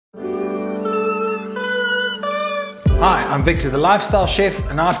Hi, I'm Victor, the lifestyle chef,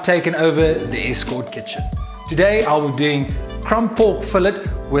 and I've taken over the Eskort Kitchen. Today I'll be doing crumb pork fillet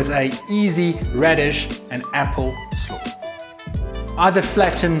with a easy radish and apple slaw. Either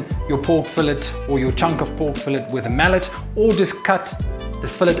flatten your pork fillet or your chunk of pork fillet with a mallet, or just cut the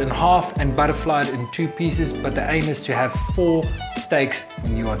fillet in half and butterfly it in 2 pieces, but the aim is to have 4 steaks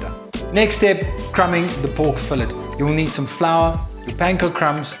when you are done. Next step, crumbing the pork fillet. You will need some flour, your panko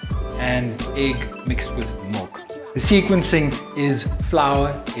crumbs, and egg mixed with milk. The sequencing is flour,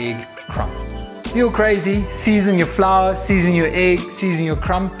 egg, crumb. Feel crazy, season your flour, season your egg, season your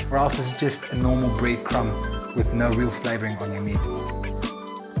crumb, or else it's just a normal bread crumb with no real flavoring on your meat.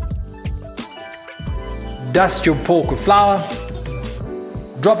 Dust your pork with flour,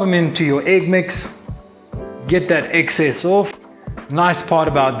 drop them into your egg mix, get that excess off. Nice part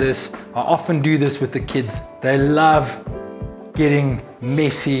about this, I often do this with the kids. They love getting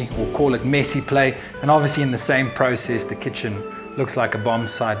messy, or call it messy play, and obviously in the same process the kitchen looks like a bomb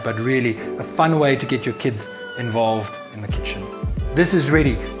site, but really a fun way to get your kids involved in the kitchen. This is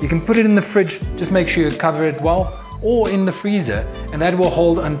ready. You can put it in the fridge, just make sure you cover it well, or in the freezer, and that will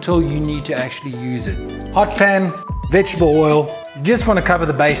hold until you need to actually use it. Hot pan, vegetable oil. You just want to cover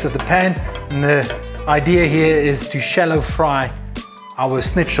the base of the pan, and the idea here is to shallow fry our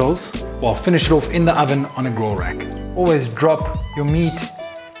schnitzels, well, finish it off in the oven on a grill rack. Always drop your meat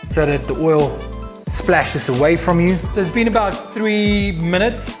so that the oil splashes away from you. So it's been about 3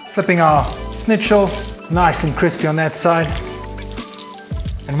 minutes, flipping our schnitzel, nice and crispy on that side.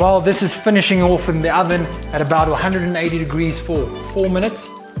 And while this is finishing off in the oven at about 180 degrees for 4 minutes,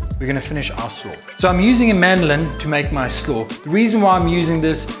 we're gonna finish our slaw. So I'm using a mandolin to make my slaw. The reason why I'm using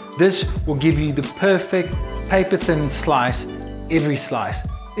this will give you the perfect paper thin slice, every slice.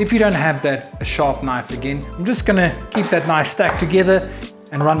 If you don't have that, a sharp knife again. I'm just gonna keep that nice stack together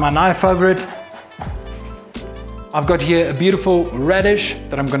and run my knife over it. I've got here a beautiful radish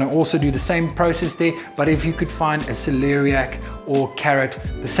that I'm gonna also do the same process there, but if you could find a celeriac or carrot,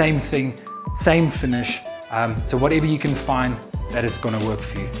 the same thing, same finish. So whatever you can find, that is gonna work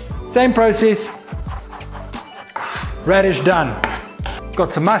for you. Same process, radish done.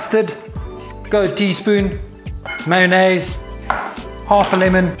 Got some mustard, got a teaspoon, mayonnaise, half a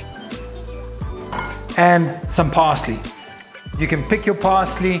lemon, and some parsley. You can pick your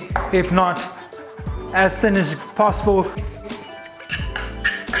parsley, if not, as thin as possible.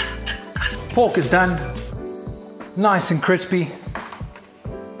 Pork is done, nice and crispy.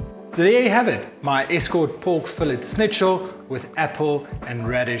 So there you have it, my Eskort pork fillet schnitzel with apple and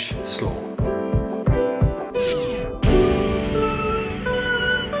radish slaw.